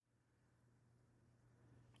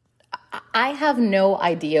I have no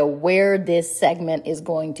idea where this segment is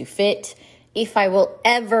going to fit, if I will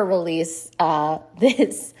ever release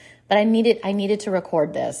this, but I needed to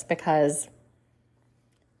record this because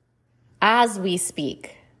as we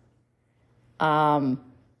speak, I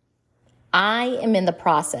am in the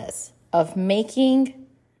process of making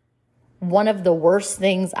one of the worst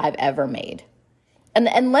things I've ever made.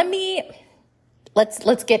 And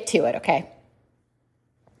let's get to it, okay?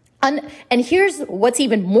 And here's what's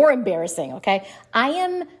even more embarrassing, okay? I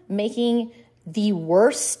am making the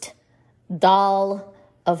worst dal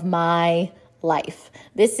of my life.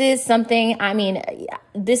 This is something,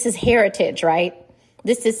 this is heritage, right?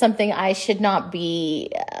 This is something I should not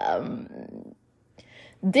be,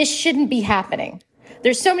 this shouldn't be happening.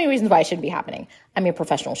 There's so many reasons why it shouldn't be happening. I'm a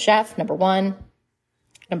professional chef, number one.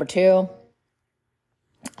 Number two,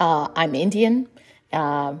 I'm Indian.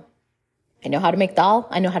 I know how to make dal.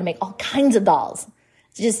 I know how to make all kinds of dals.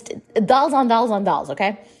 Just dals on dals on dals,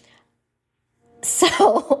 okay?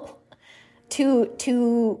 So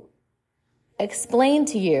to explain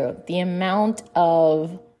to you the amount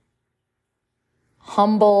of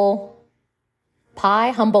humble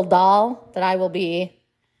dal that I will be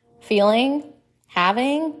feeling,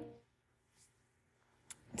 having,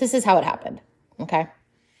 this is how it happened, okay?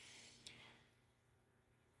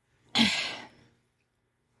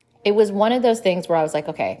 It was one of those things where I was like,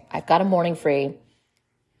 okay, I've got a morning free.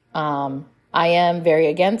 I am very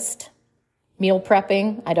against meal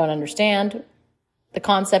prepping. I don't understand the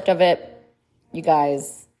concept of it. You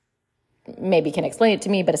guys maybe can explain it to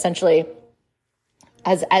me, but essentially,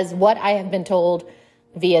 as what I have been told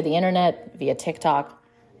via the internet, via TikTok,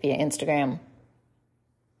 via Instagram,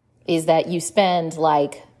 is that you spend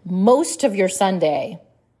like most of your Sunday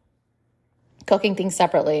cooking things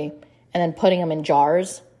separately and then putting them in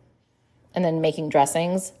jars and then making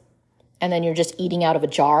dressings, and then you're just eating out of a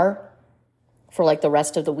jar for like the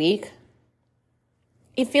rest of the week.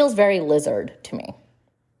 It feels very lizard to me.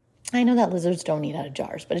 I know that lizards don't eat out of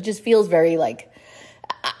jars, but it just feels very like,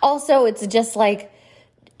 also it's just like,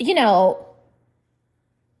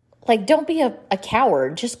 like don't be a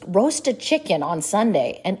coward. Just roast a chicken on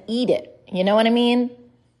Sunday and eat it. You know what I mean?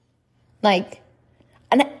 Like,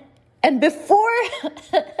 and before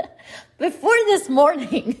this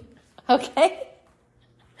morning, okay,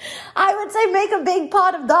 I would say make a big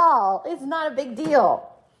pot of dal. It's not a big deal.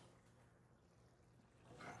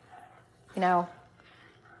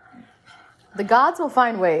 The gods will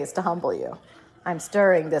find ways to humble you. I'm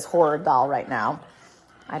stirring this horror dal right now.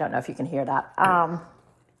 I don't know if you can hear that.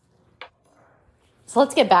 So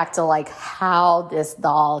let's get back to like how this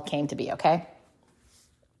dal came to be, okay?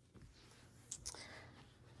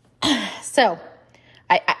 So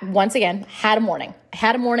I once again had a morning.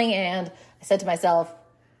 And I said to myself,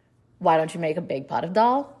 why don't you make a big pot of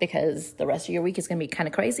dal? Because the rest of your week is going to be kind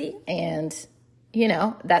of crazy. And,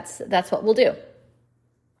 that's what we'll do.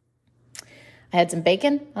 I had some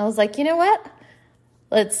bacon. I was like, you know what?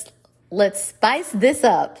 Let's spice this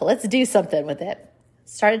up. Let's do something with it.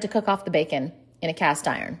 Started to cook off the bacon in a cast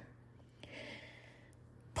iron.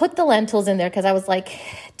 Put the lentils in there because I was like,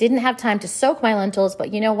 didn't have time to soak my lentils,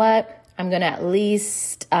 but you know what? I'm going to at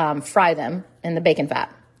least fry them in the bacon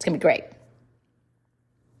fat. It's going to be great.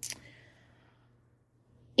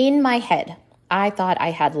 In my head, I thought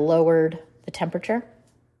I had lowered the temperature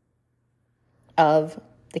of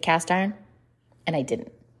the cast iron, and I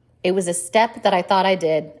didn't. It was a step that I thought I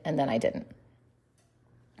did, and then I didn't.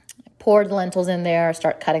 I poured the lentils in there,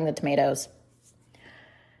 start cutting the tomatoes.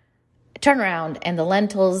 I turn around, and the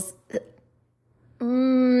lentils, I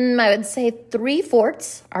would say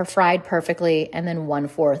 3/4 are fried perfectly, and then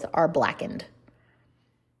 1/4 are blackened.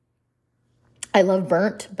 I love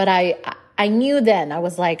burnt, but I knew then, I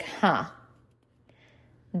was like,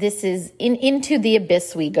 this is into the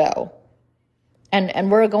abyss we go. And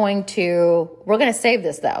we're going to save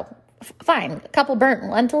this though. Fine, a couple burnt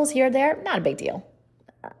lentils here or there, not a big deal.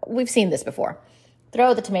 We've seen this before.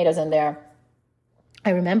 Throw the tomatoes in there.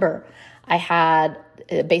 I remember I had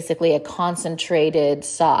basically a concentrated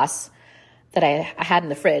sauce that I had in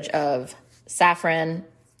the fridge of saffron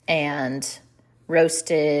and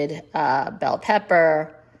roasted bell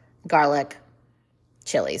pepper, garlic,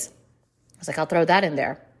 chilies. I was like, I'll throw that in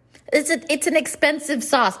there. It's an expensive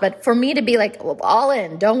sauce, but for me to be like, all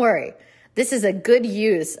in, don't worry. This is a good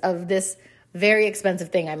use of this very expensive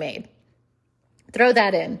thing I made. Throw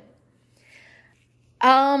that in.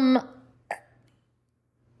 And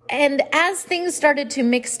as things started to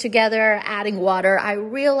mix together, adding water, I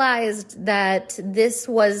realized that this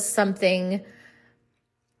was something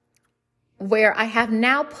where I have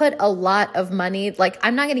now put a lot of money. Like,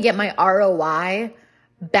 I'm not going to get my ROI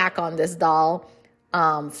back on this dal,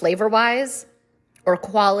 flavor wise or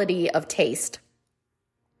quality of taste,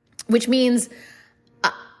 which means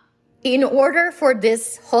in order for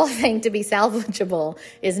this whole thing to be salvageable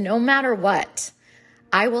is no matter what,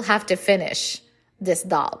 I will have to finish this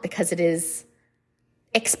dal because it is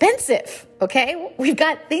expensive. Okay. We've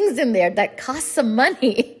got things in there that cost some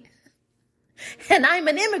money and I'm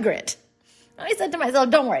an immigrant. I said to myself,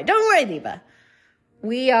 don't worry, Diva.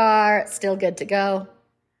 We are still good to go.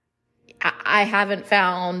 I haven't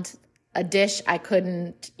found a dish I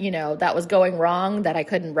couldn't, that was going wrong that I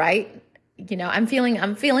couldn't write. I'm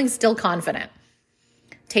feeling still confident.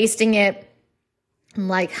 Tasting it, I'm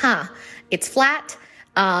like, it's flat,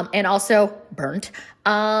 and also burnt.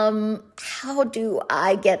 How do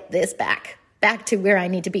I get this back to where I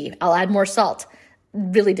need to be? I'll add more salt.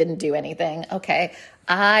 Really didn't do anything. Okay.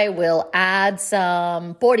 I will add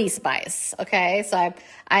some bori spice. Okay. So I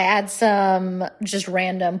add some just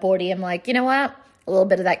random bori. I'm like, you know what? A little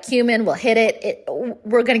bit of that cumin will hit it.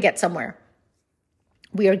 We're going to get somewhere.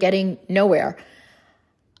 We are getting nowhere.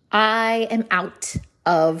 I am out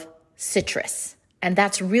of citrus. And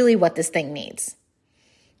that's really what this thing needs.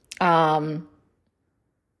 And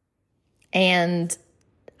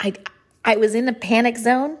I was in a panic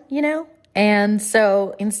zone, And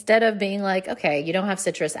so instead of being like, okay, you don't have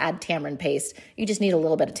citrus, add tamarind paste. You just need a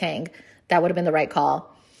little bit of tang. That would have been the right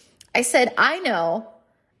call. I said, I know.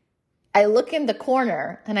 I look in the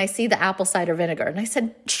corner and I see the apple cider vinegar. And I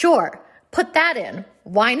said, sure, put that in.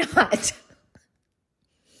 Why not?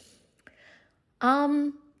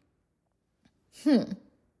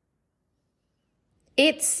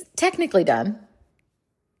 It's technically done.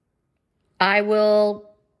 I will,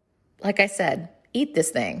 like I said, eat this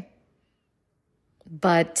thing.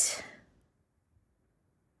 But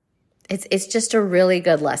it's just a really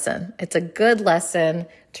good lesson. It's a good lesson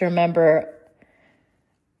to remember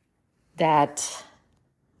that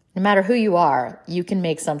no matter who you are, you can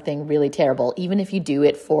make something really terrible, even if you do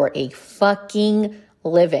it for a fucking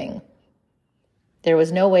living. There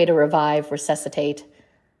was no way to resuscitate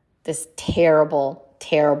this terrible,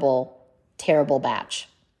 terrible, terrible batch.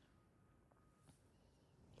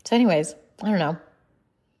 So anyways, I don't know.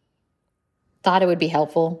 Thought it would be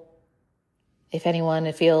helpful if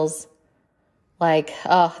anyone feels like,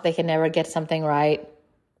 they can never get something right.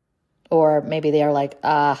 Or maybe they are like,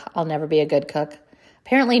 I'll never be a good cook.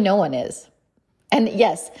 Apparently no one is. And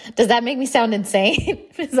yes, does that make me sound insane?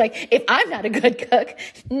 It's like, if I'm not a good cook,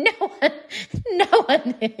 no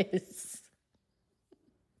one is.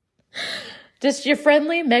 Just your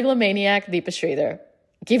friendly megalomaniac, Deepa Sridhar,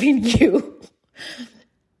 giving you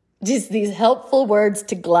just these helpful words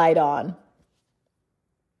to glide on.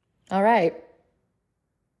 All right.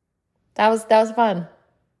 That was fun.